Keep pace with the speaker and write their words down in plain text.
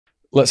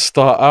let's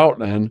start out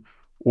then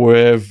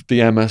with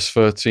the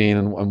MS-13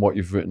 and what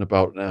you've written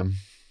about them.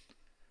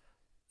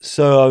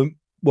 So,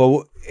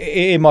 well,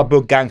 in my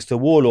book, Gangster,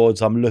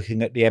 Warlords, I'm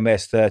looking at the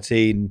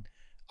MS-13.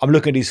 I'm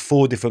looking at these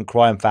 4 different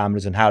crime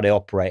families and how they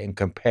operate and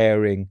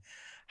comparing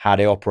how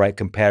they operate,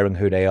 comparing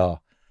who they are.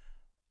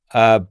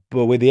 But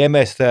with the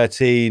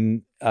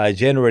MS-13,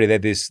 generally, they're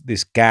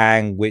this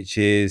gang which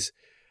is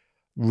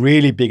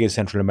really big in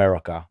Central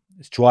America.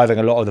 It's driving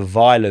a lot of the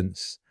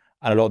violence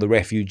and a lot of the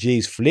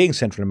refugees fleeing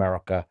Central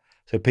America.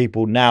 So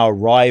people now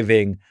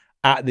arriving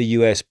at the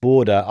US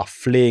border are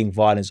fleeing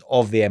violence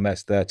of the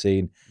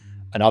MS-13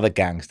 and other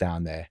gangs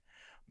down there.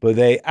 But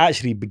they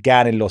actually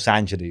began in Los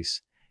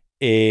Angeles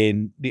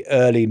in the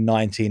early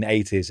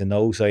 1980s. And I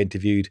also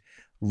interviewed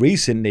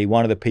recently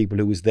one of the people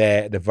who was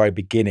there at the very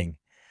beginning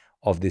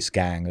of this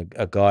gang,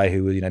 a guy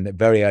who was, in the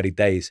very early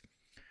days.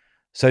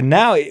 So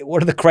now,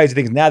 one of the crazy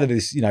things now that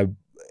this,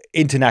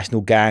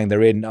 international gang,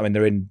 they're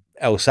in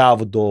El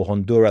Salvador,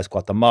 Honduras,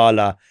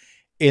 Guatemala,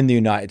 in the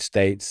United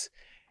States,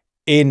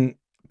 in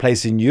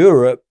places in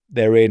Europe,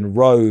 they're in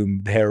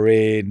Rome, they're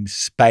in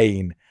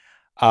Spain,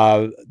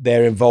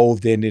 they're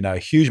involved in, a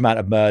huge amount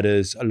of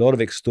murders, a lot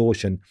of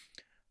extortion.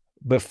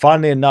 But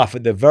funnily enough,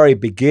 at the very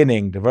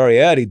beginning, the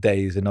very early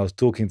days, and I was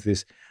talking to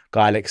this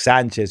guy, Alex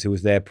Sanchez, who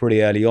was there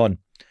pretty early on,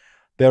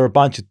 there were a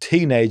bunch of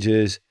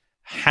teenagers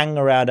hanging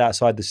around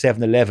outside the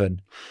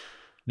 7-Eleven,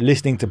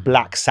 listening to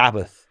Black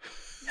Sabbath,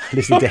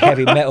 listening to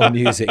heavy metal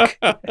music.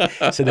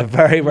 So the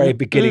very, very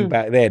beginning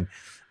back then.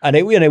 And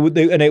it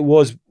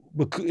was,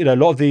 a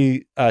lot of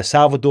the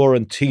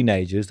Salvadoran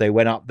teenagers, they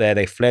went up there,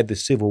 they fled the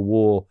civil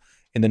war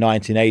in the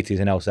 1980s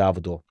in El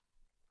Salvador.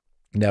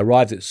 And they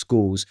arrived at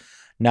schools.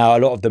 Now, a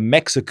lot of the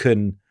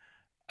Mexican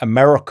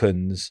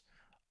Americans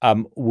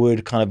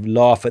would kind of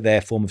laugh at their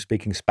form of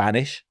speaking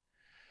Spanish.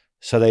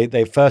 So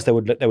they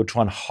would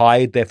try and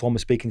hide their form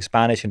of speaking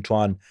Spanish and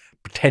try and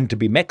pretend to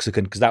be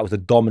Mexican because that was the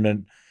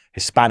dominant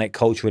Hispanic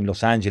culture in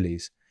Los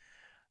Angeles.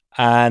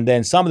 And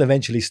then some of them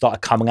eventually started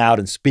coming out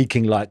and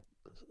speaking like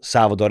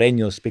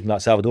Salvadoreños, speaking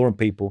like Salvadoran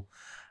people.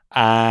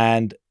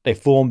 And they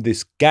formed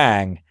this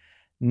gang.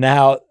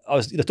 Now, I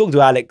was talking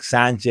to Alex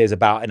Sanchez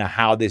about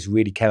how this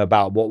really came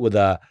about. What were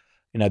the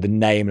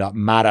name, like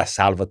Mara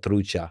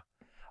Salvatrucha.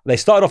 They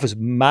started off as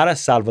Mara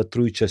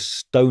Salvatrucha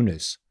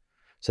stoners.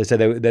 So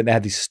they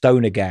had these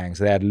stoner gangs.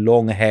 They had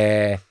long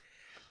hair.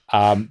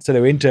 So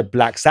they were into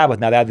Black Sabbath.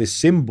 Now they had this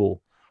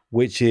symbol,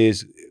 which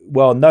is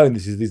well known.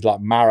 These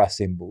like Mara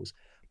symbols.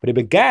 But it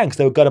began because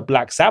they would go to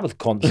Black Sabbath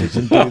concerts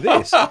and do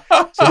this. So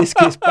this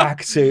gets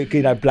back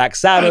to Black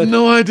Sabbath. I had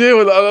no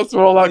idea that's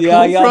where all that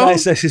come from.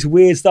 It's this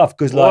weird stuff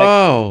because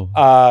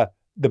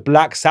the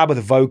Black Sabbath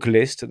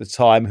vocalist at the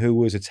time, who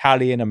was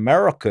Italian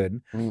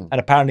American, and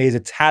apparently his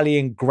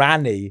Italian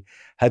granny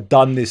had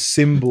done this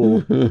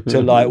symbol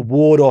to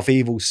ward off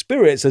evil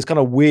spirits. There's kind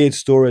of weird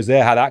stories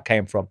there how that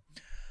came from.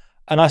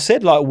 And I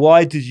said,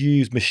 why did you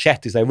use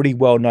machetes? They're really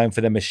well known for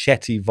their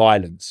machete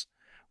violence,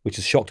 which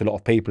has shocked a lot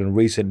of people. And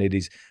recently,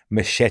 these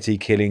machete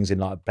killings in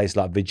places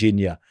like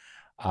Virginia,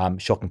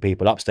 shocking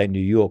people, upstate New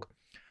York.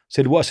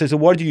 So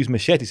why did you use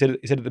machete? He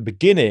said at the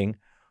beginning,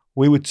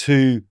 we were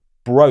too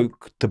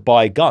broke to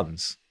buy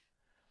guns.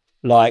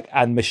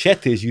 And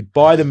machetes, you'd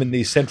buy them in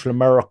these Central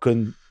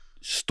American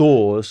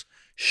stores,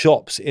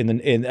 shops,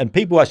 and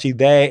people actually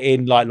there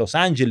in Los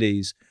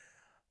Angeles,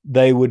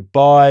 they'd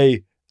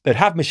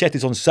have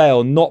machetes on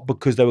sale, not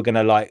because they were going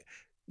to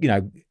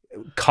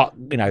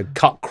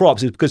cut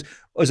crops. It's because it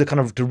was a kind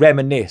of to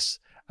reminisce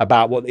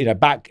about what,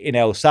 back in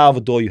El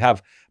Salvador, you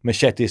have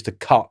machetes to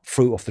cut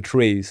fruit off the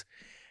trees.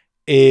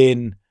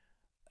 In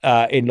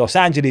Los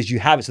Angeles, you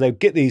have it. So they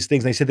get these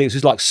things. And they said it was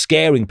just like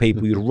scaring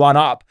people. You'd run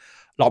up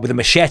with a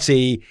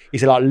machete. He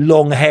said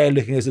long hair,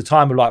 looking at the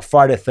time of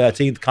Friday the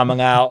 13th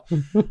coming out.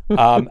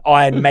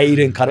 Iron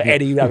Maiden, kind of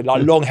Eddie,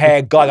 long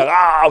hair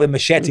guy, with a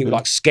machete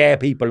would scare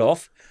people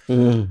off.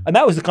 And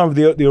that was the kind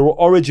of the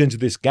origins of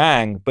this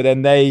gang. But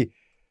then they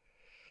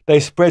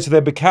spread. So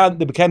they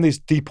became these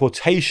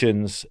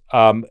deportations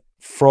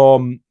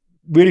from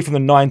the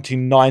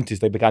 1990s.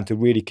 They began to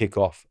really kick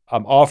off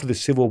after the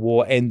Civil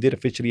War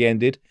officially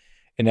ended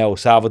in El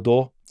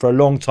Salvador. For a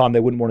long time, they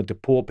wouldn't want to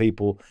deport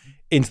people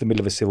into the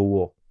middle of a civil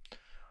war.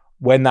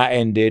 When that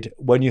ended,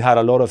 when you had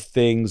a lot of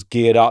things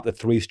geared up, the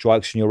 3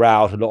 strikes and you're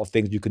out, a lot of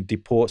things you can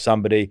deport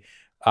somebody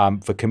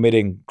for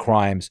committing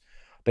crimes,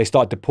 they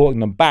start deporting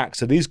them back.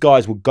 So these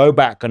guys would go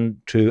back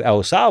to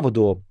El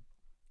Salvador,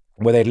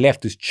 where they'd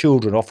left as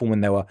children, often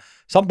when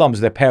sometimes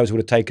their parents would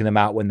have taken them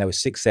out when they were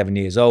 6, 7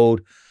 years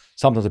old.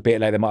 Sometimes a bit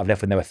later, they might have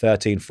left when they were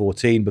 13,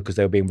 14, because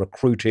they were being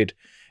recruited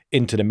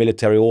into the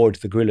military or into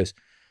the guerrillas.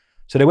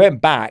 So they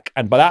went back,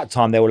 and by that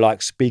time they were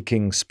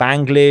speaking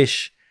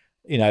Spanglish.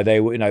 They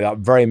were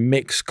very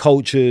mixed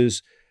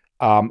cultures.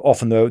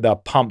 Often they're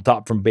pumped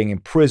up from being in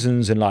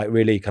prisons and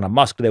really kind of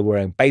muscular. They were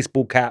wearing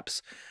baseball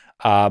caps,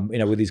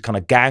 with these kind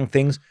of gang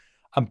things.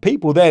 And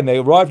people then, they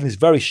arrived in this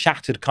very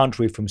shattered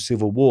country from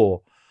civil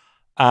war.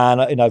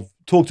 And I've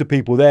talked to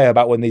people there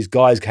about when these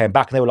guys came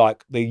back, and they were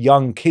like, the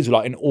young kids were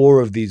like in awe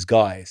of these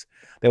guys.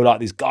 They were like,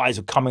 these guys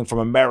are coming from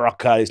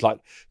America. It's like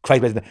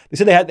crazy. They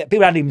said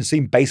people hadn't even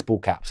seen baseball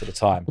caps at the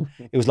time.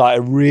 It was like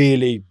a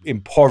really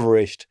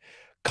impoverished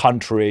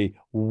country,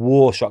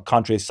 war-shot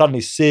country.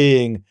 Suddenly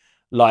seeing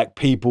like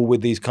people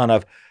with these kind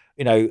of,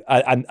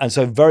 and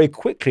so very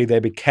quickly they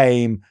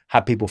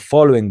had people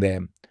following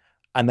them.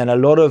 And then a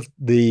lot of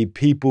the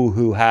people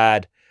who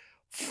had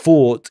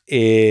fought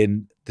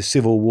in the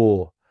Civil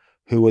War,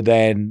 who were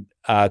then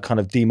kind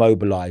of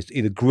demobilized,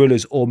 either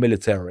guerrillas or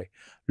military,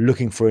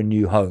 looking for a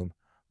new home,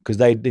 because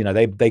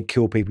they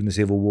kill people in the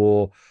Civil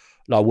War.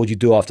 Like, what do you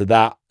do after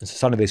that? And so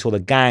suddenly they saw the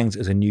gangs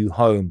as a new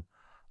home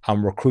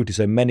and recruited.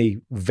 So many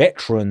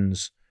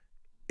veterans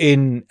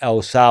in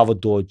El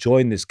Salvador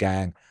joined this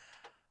gang,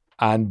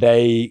 and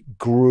they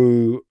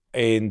grew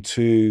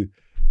into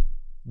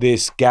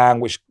this gang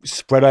which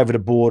spread over the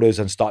borders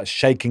and started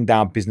shaking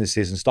down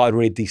businesses and started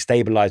really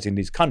destabilizing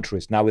these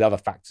countries, now with other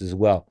factors as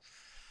well.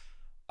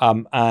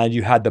 And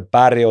you had the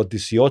Barrio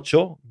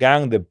 18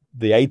 gang, the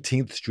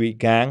 18th Street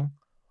gang,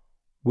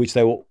 which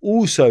they were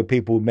also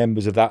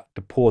members of that,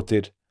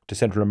 deported to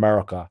Central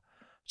America.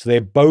 So they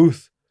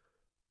both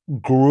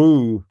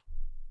grew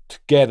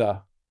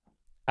together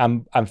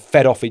and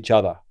fed off each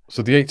other.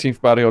 So the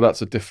 18th Barrio,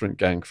 that's a different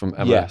gang from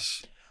MS. Yeah.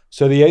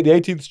 So the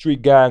 18th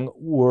Street gang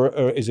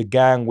is a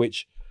gang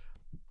which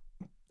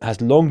has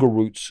longer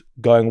roots,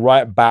 going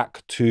right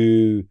back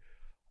to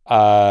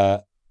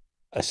a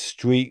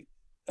street,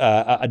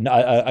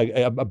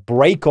 a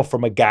break off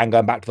from a gang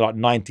going back to the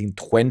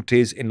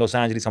 1920s in Los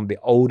Angeles. Some of the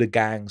older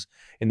gangs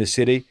in the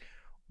city,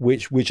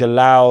 which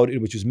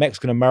was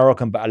Mexican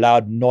American, but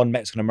allowed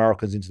non-Mexican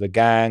Americans into the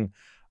gang,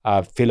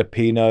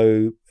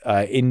 Filipino,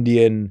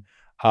 Indian.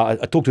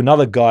 I talked to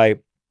another guy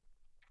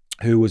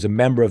who was a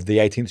member of the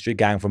 18th Street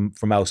gang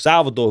from El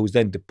Salvador, who was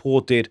then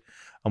deported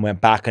and went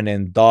back and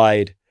then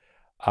died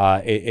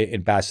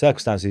in bad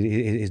circumstances.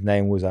 His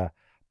name was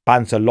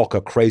Panza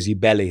Loca, Crazy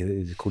Belly,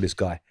 they called this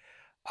guy.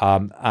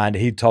 And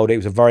he told it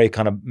was a very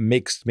kind of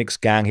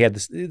mixed gang. He had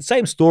the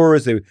same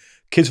stories. The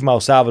kids from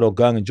El Salvador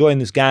going and joining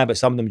this gang, but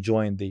some of them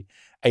joined the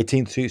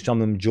 18th Street, some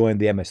of them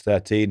joined the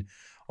MS-13.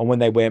 And when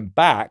they went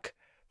back,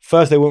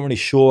 first they weren't really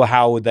sure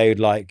how they would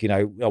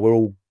we're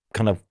all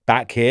kind of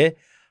back here.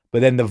 But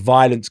then the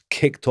violence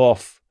kicked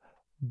off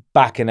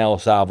back in El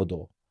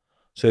Salvador.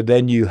 So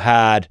then you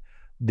had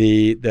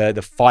the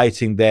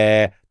fighting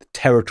there, the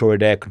territory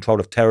there,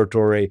 control of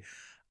territory,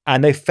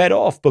 and they fed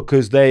off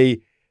because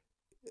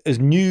as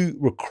new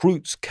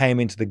recruits came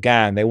into the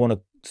gang, they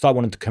wanting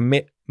to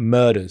commit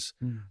murders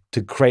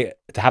to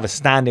have a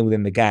standing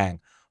within the gang.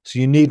 So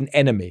you need an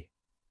enemy.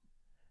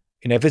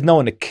 If there's no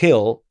one to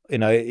kill,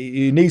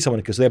 you need someone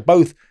to kill. So they're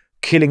both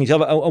killing each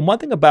other. And one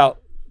thing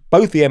about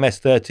both the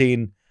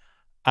MS-13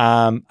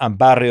 and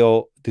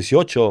Barrio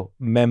 18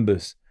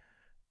 members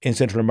in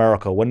Central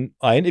America, when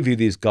I interview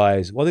these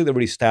guys, one thing that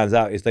really stands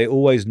out is they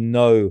always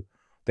know,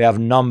 they have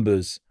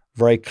numbers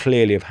very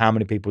clearly of how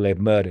many people they've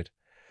murdered.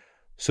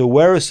 So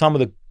whereas some of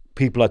the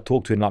people I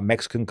talk to in like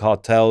Mexican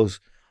cartels,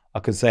 I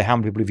can say how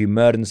many people have you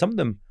murdered, and some of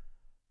them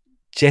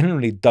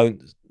generally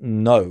don't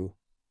know.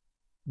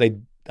 They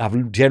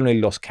have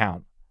generally lost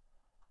count.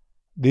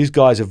 These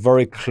guys are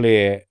very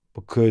clear,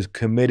 because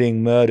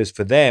committing murders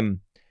for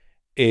them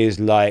is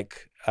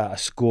like a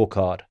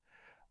scorecard,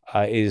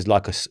 is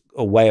like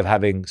a way of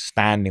having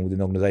standing within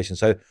the organization.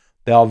 So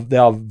they are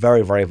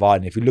very, very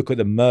violent. If you look at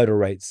the murder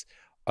rates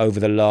over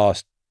the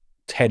last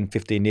 10,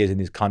 15 years in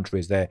these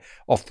countries, they're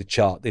off the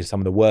chart. They're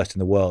some of the worst in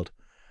the world.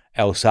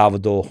 El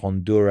Salvador,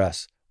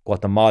 Honduras,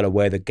 Guatemala,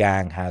 where the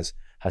gang has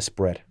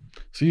spread.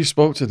 So you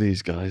spoke to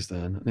these guys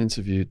then and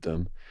interviewed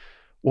them.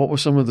 What were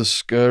some of the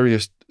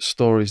scariest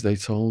stories they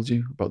told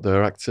you about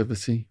their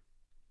activity?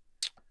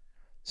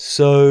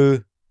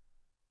 So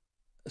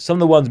some of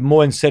the ones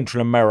more in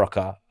Central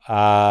America,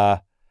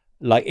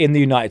 like in the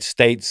United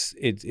States,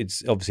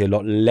 it's obviously a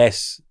lot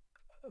less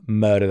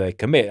murder they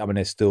commit. I mean,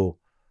 they're still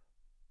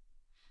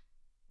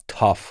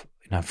tough,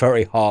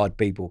 very hard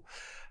people.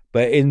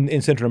 But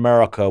in Central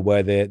America,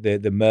 where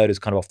the murder's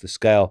kind of off the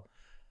scale.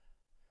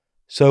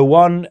 So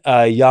one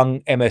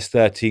young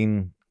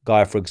MS-13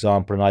 guy, for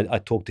example, and I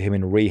talked to him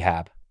in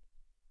rehab,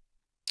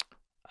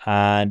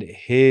 and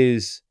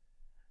his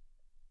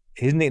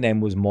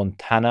nickname was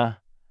Montana,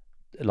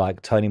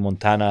 like Tony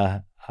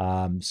Montana,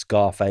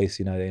 Scarface,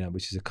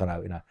 which is a kind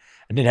of,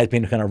 and then has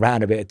been kind of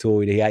around a bit at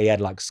all. He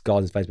had like scars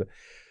on his face. But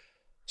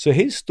so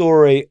his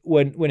story,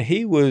 when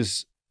he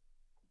was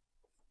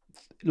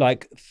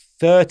like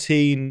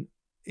 13,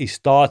 he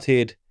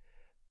started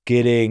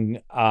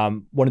getting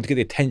wanted to get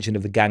the attention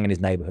of the gang in his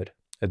neighborhood,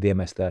 of the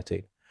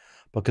MS-13,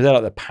 because they're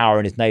like the power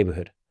in his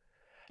neighborhood.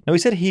 Now, he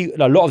said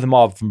a lot of them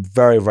are from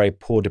very, very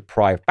poor,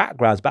 deprived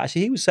backgrounds, but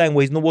actually he was saying,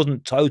 well, he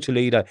wasn't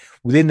totally,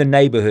 within the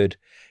neighborhood,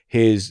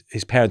 his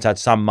parents had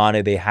some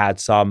money, they had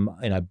some,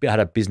 had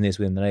a business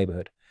within the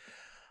neighborhood.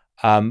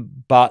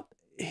 But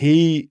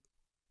he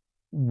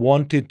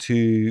wanted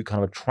to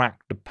kind of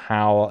attract the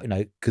power,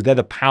 because they're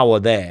the power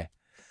there.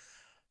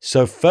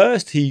 So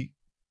first he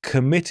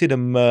committed a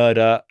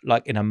murder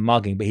like in a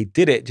mugging, but he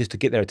did it just to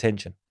get their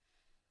attention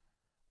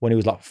when he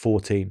was like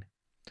 14.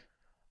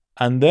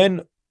 And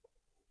then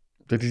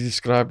Did he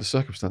describe the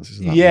circumstances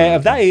of that? yeah,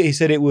 of that he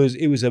said he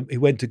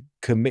went to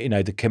commit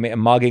a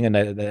mugging, and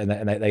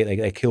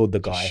they killed the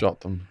guy. Just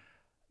shot them.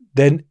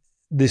 Then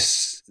the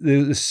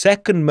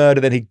second murder,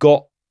 then he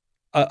got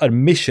a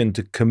mission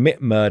to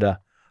commit murder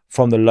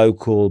from the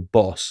local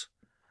boss,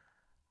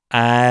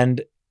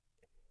 and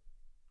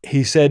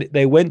he said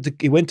he went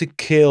to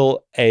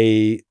kill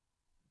a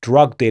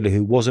drug dealer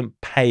who wasn't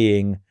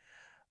paying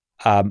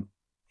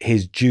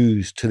his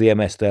dues to the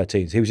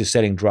MS-13. So he was just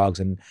selling drugs,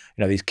 and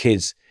these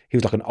kids. He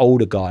was like an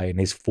older guy in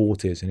his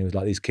 40s, and he was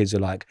like, these kids are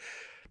like,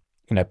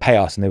 pay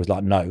us, and they was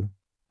like, no.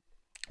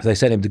 So they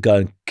sent him to go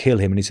and kill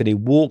him, and he said he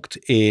walked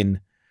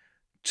in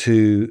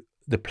to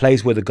the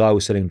place where the guy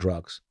was selling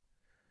drugs,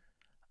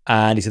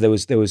 and he said there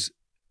was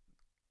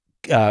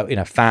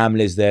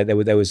families there.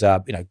 There was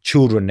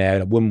children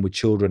there, a woman with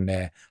children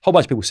there, a whole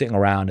bunch of people sitting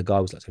around. The guy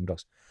was like selling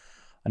drugs,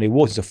 and he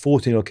walked. As a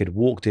 14-year-old kid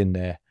walked in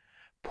there,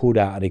 pulled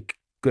out, and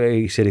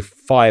he said he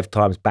 5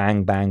 times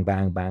bang, bang,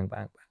 bang, bang, bang,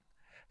 bang.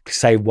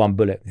 Saved 1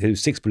 bullet. There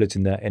was 6 bullets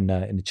in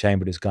the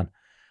chamber of his gun.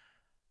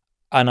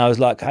 And I was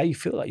like, how you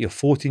feel? Like you're a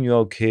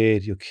 14-year-old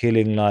kid, you're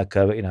killing like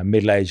a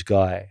middle-aged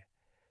guy.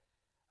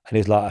 And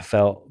he's like, I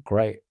felt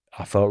great.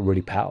 I felt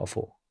really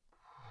powerful.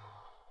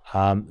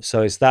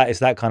 So it's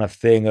that kind of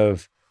thing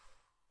of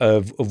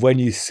when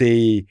you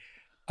see,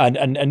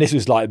 and this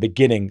was like the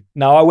beginning.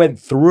 Now I went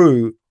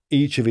through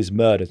each of his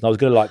murders, and I was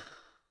gonna like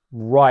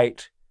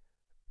write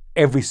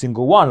every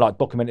single one, like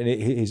documenting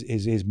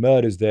his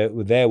murders. There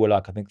were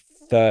like, I think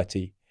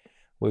 30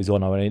 what he was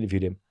on when I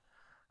interviewed him.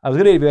 I was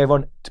going to interview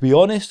everyone. To be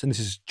honest, and this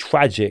is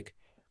tragic,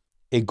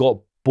 it got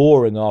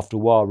boring after a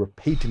while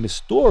repeating the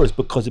stories,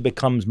 because it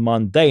becomes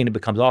mundane. It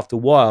becomes, after a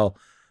while,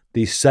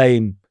 these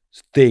same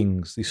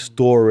things, these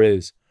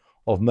stories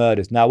of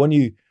murders. Now, when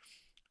you,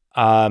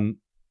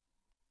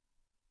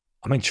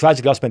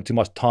 tragically, I spent too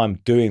much time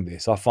doing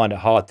this. I find it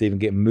hard to even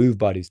get moved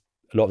by a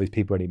lot of these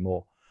people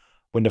anymore.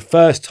 When the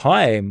first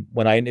time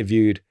when I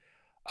interviewed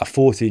a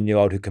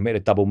 14-year-old who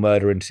committed a double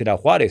murder in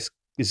Ciudad Juarez,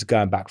 this is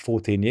going back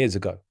 14 years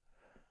ago.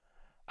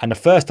 And the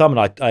first time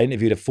I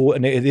interviewed this was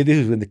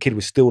when the kid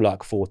was still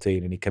like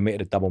 14, and he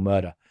committed a double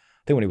murder.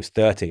 I think when he was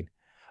 13.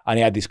 And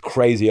he had these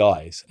crazy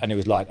eyes. And it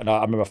was like, and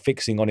I remember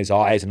fixing on his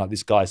eyes, and like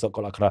this guy's got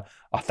like a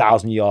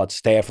 1,000-yard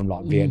stare from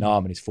like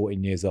Vietnam, and he's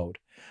 14 years old.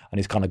 And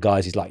these kind of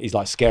guys, he's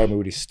like scaring me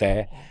with his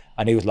stare.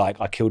 And he was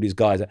like, I killed these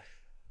guys.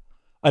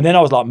 And then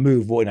I was like,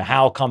 moved,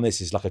 how come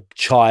this is like a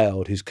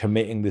child who's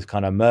committing this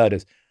kind of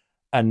murders?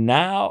 And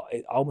now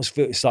I almost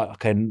feel it's like,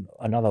 okay,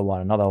 another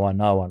one.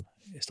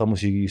 It's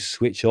almost you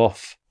switch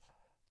off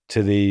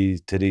to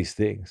these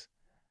things.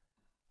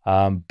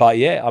 But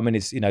yeah,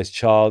 it's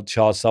child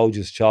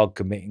soldiers, children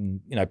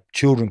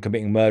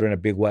committing murder in a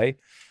big way,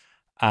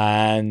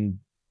 and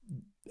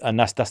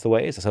that's the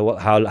way it is. So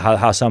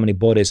how so many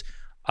bodies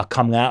are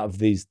coming out of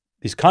these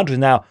countries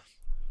now.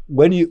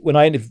 When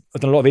I've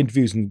done a lot of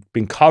interviews and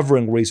been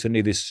covering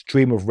recently this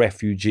stream of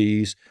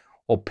refugees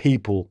or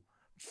people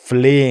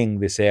fleeing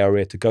this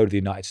area to go to the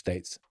United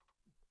States.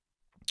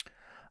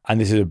 And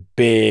this is a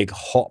big,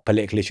 hot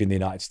political issue in the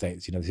United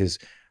States. This is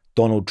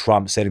Donald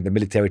Trump sending the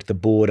military to the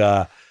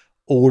border,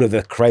 all of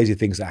the crazy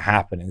things that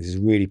happen, and this is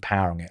really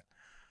powering it.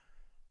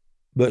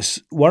 But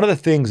one of the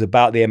things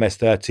about the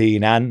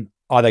MS-13 and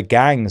other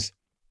gangs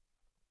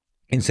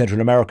in Central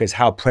America is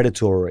how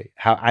predatory,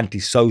 how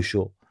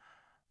antisocial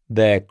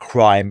their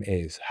crime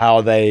is,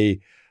 how they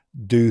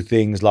do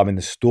things. Like in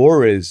the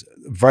stories,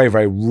 very,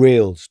 very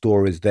real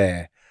stories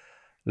there.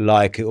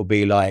 Like it will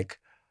be like,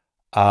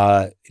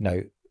 obviously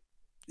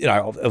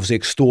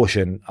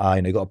extortion,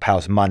 you got to pay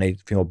us money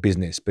for your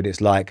business, but it's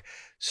like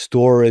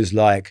stories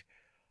like,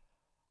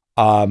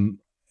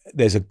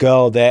 there's a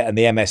girl there and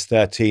the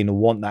MS-13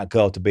 want that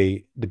girl to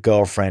be the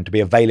girlfriend, to be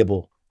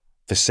available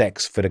for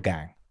sex for the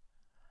gang.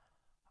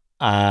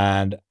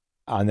 And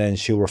then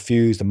she'll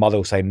refuse, the mother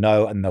will say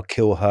no, and they'll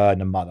kill her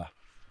and the mother.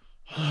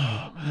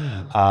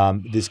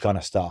 This kind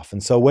of stuff.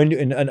 And so when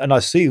and I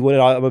see when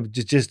I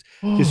just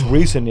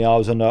recently I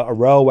was on a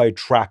railway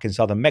track in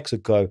southern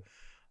Mexico,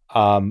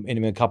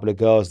 interviewing a couple of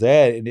girls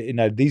there.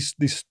 These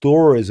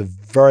stories are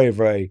very,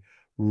 very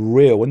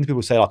real. When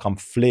people say like I'm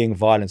fleeing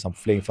violence, I'm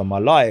fleeing from my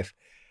life,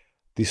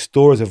 these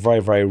stories are very,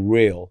 very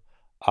real.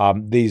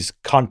 These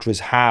countries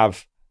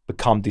have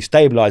become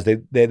destabilized.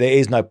 There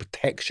is no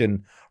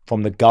protection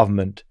from the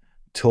government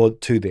to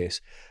this.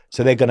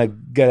 So they're gonna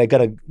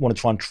want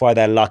to try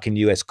their luck in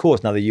US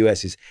courts. Now the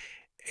US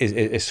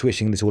is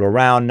switching this all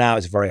around now.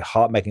 It's very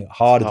hard, making it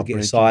harder to get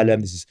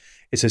asylum.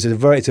 It's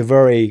a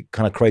very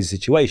kind of crazy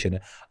situation.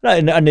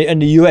 And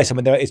the US,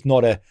 it's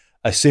not a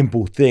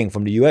simple thing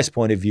from the US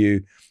point of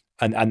view,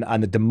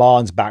 and the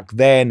demands back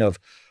then of,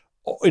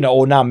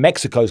 or now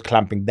Mexico's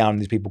clamping down on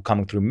these people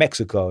coming through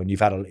Mexico, and you've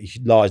had a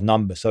large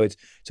number. So it's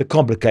a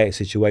complicated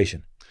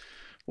situation.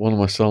 One of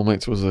my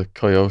cellmates was a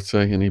coyote,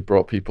 and he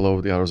brought people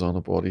over the Arizona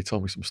border. He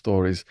told me some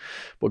stories.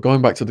 But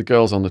going back to the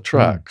girls on the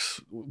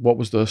tracks, what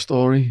was their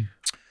story?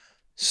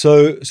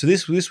 So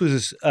this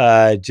was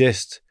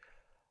just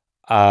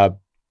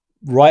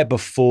right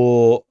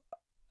before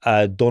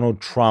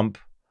Donald Trump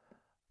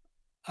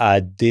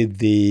did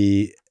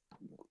the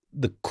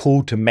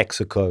call to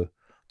Mexico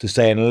to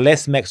say,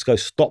 unless Mexico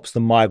stops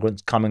the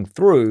migrants coming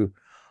through,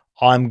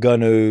 I'm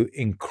going to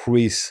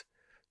increase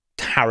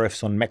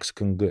tariffs on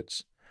Mexican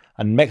goods.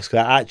 And Mexico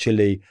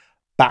actually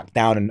backed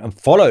down and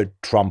followed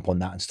Trump on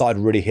that and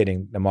started really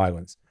hitting the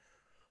migrants.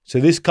 So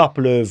this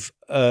couple of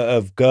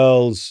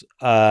girls,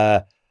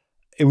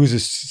 it was a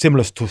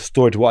similar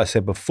story to what I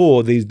said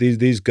before.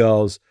 These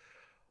girls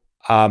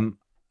had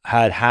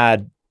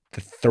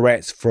the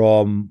threats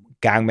from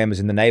gang members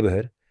in the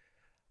neighborhood,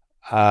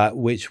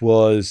 which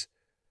was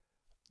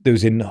they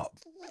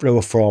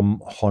were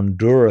from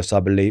Honduras, I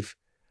believe,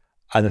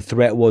 and the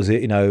threat was,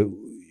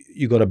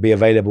 you got to be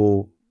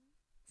available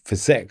for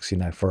sex,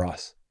 for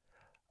us.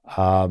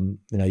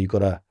 You got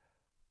to,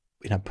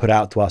 put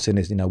out to us in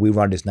this. We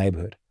run this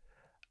neighborhood,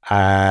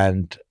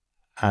 and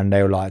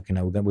they were like,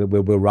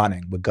 we're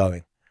running, we're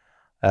going,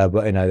 but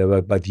they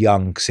were both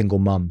young single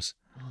mums,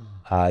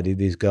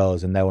 these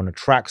girls, and they were on the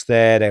tracks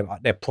there.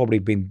 They've probably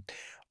been.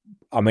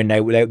 I mean,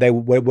 they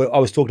were. I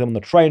was talking to them on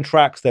the train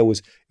tracks. It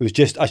was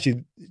just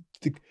actually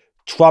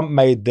Trump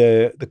made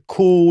the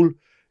call.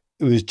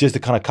 It was just a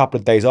kind of couple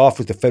of days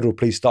after the federal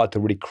police started to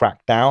really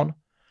crack down.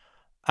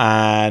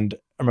 And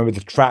I remember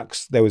the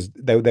tracks. They were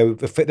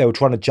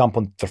trying to jump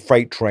on the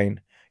freight train.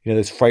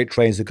 There's freight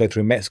trains that go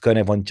through Mexico, and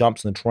everyone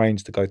jumps on the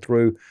trains to go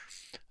through.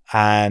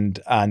 And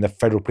the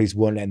federal police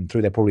weren't letting them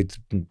through. They're probably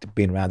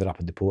been rounded up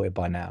and deported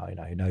by now.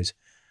 Who knows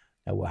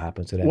what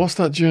happens to them. What's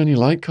that journey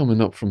like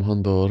coming up from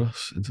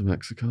Honduras into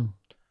Mexico?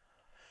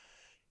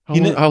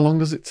 How long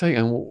does it take,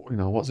 and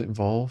what's it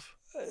involve?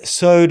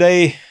 So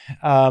they,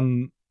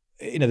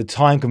 the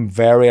time can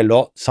vary a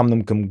lot. Some of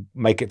them can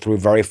make it through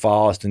very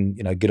fast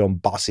and get on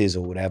buses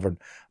or whatever and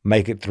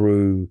make it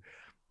through.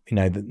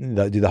 Do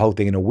the whole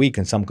thing in a week,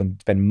 and some can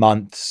spend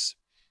months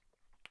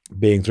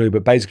being through.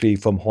 But basically,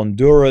 from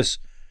Honduras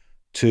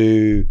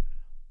to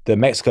the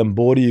Mexican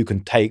border, you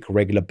can take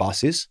regular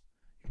buses,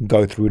 you can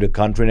go through the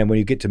country, and then when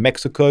you get to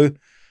Mexico,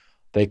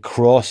 they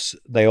cross.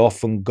 They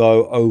often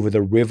go over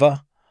the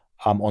river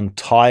on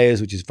tires,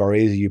 which is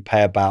very easy. You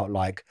pay about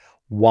like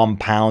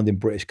 £1 in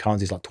British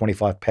currency, it's like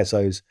 25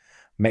 pesos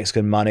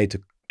Mexican money to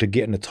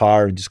get in a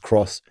tire and just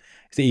cross.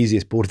 It's the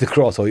easiest border to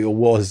cross, or it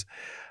was.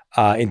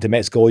 Into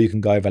Mexico, or you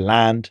can go over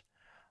land.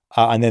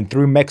 And then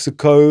through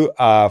Mexico,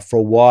 for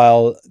a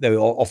while, they were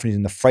often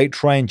using the freight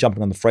train,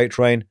 jumping on the freight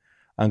train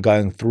and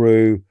going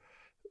through.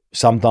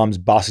 Sometimes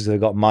buses that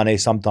got money,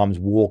 sometimes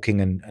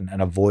walking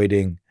and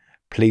avoiding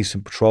police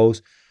and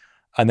patrols.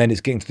 And then it's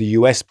getting to the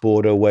US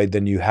border, where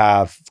then you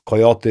have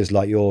coyotes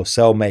like your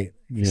cellmate.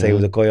 You say he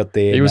was a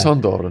coyote. He was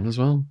Honduran as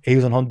well. He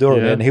was on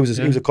Honduran, and he was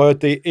a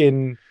coyote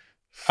in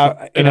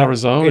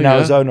Arizona. In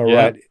Arizona,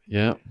 right?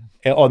 Yeah.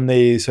 In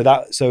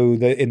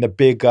the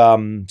big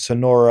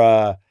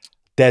Sonora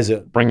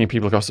desert, bringing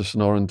people across the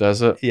Sonoran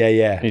desert.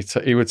 Yeah.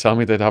 He would tell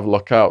me they'd have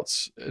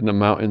lookouts in the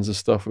mountains and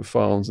stuff with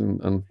phones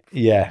and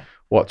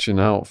watching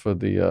out for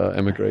the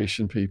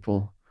immigration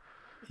people.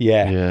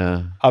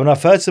 Yeah. I mean,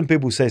 I've heard some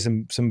people say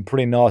some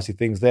pretty nasty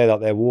things there, that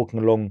they're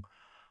walking along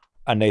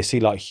and they see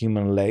like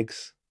human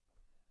legs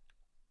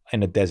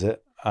in the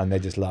desert, and they're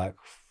just like,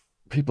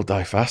 people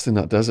die fast in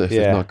that desert if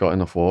they've not got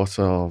enough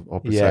water or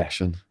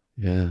protection.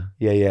 Yeah.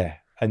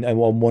 And I'm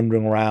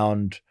wandering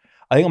around.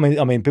 I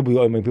mean, people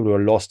who are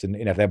lost and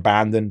if they're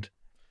abandoned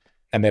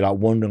and they're like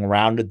wandering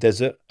around the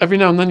desert. Every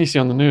now and then you see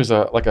on the news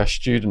like a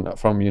student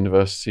from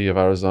University of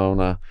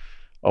Arizona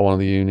or one of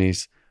the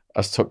unis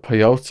has took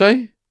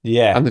peyote.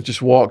 Yeah. And they've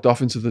just walked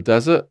off into the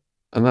desert,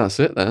 and that's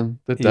it then.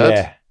 They're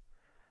dead.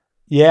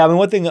 Yeah. I mean,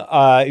 one thing,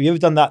 have you ever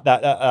done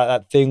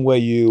that thing where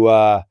you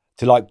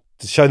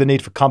to show the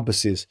need for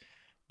compasses,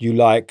 you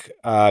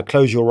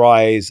close your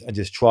eyes and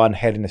just try and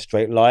head in a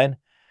straight line,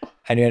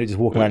 and you end up just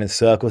walking around in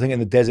circles. I think in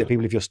the desert,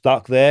 people, if you're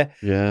stuck there,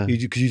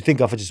 because you think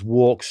if I just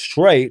walk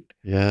straight,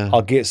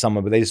 I'll get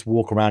somewhere, but they just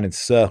walk around in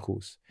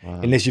circles.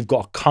 Wow. Unless you've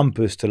got a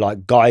compass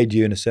to guide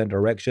you in a certain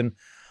direction.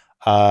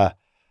 But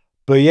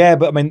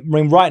I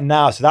mean, right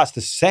now, so that's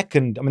the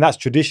second. I mean, that's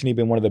traditionally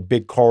been one of the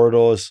big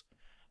corridors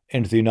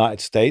into the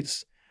United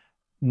States.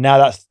 Now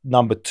that's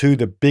number 2.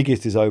 The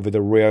biggest is over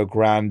the Rio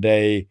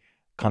Grande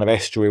kind of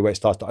estuary, where it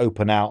starts to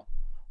open out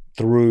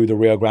through the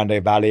Rio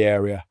Grande Valley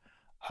area,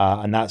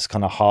 and that's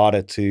kind of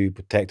harder to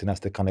protect, and that's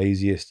the kind of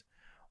easiest.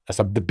 That's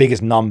the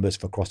biggest numbers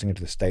for crossing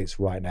into the States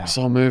right now. I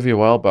saw a movie a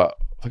while back,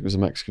 I think it was a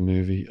Mexican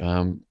movie,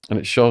 and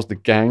it shows the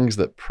gangs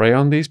that prey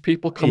on these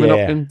people coming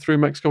up in through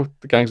Mexico,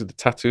 the gangs with the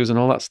tattoos and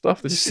all that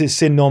stuff.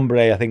 Sin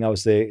Nombre, I think that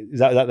was is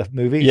that the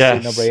movie? Yes.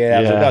 Sin Nombre,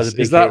 that was a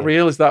big Is that hit.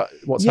 real? Is that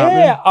what's happening?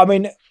 Yeah, I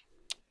mean,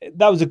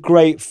 that was a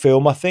great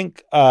film, I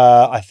think.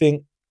 I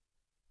think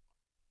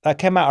that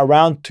came out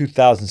around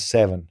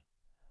 2007,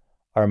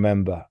 I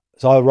remember.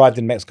 So I arrived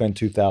in Mexico in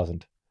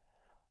 2000.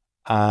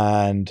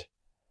 And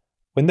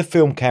when the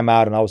film came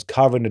out, and I was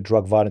covering the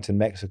drug violence in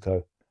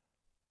Mexico,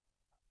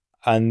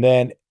 and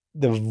then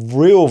the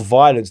real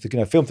violence,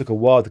 the film took a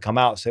while to come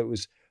out. So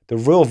the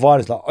real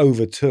violence like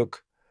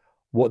overtook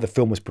what the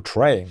film was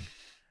portraying.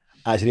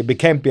 Actually, it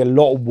became to be a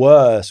lot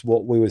worse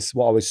what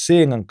I was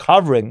seeing and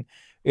covering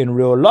in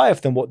real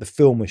life than what the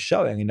film was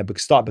showing. You know, it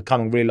started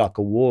becoming really like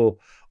a war,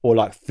 or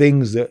like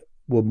things that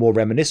were more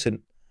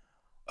reminiscent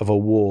of a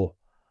war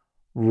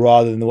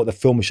rather than what the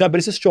film was showing. But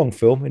it's a strong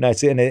film, you know.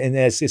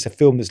 It's a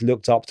film that's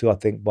looked up to, I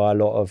think, by a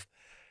lot of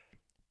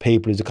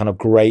people. It's a kind of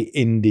great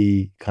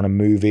indie kind of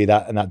movie.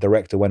 That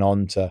director went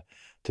on to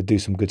do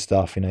some good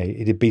stuff. You know,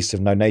 he did Beasts of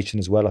No Nation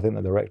as well, I think,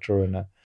 the director, and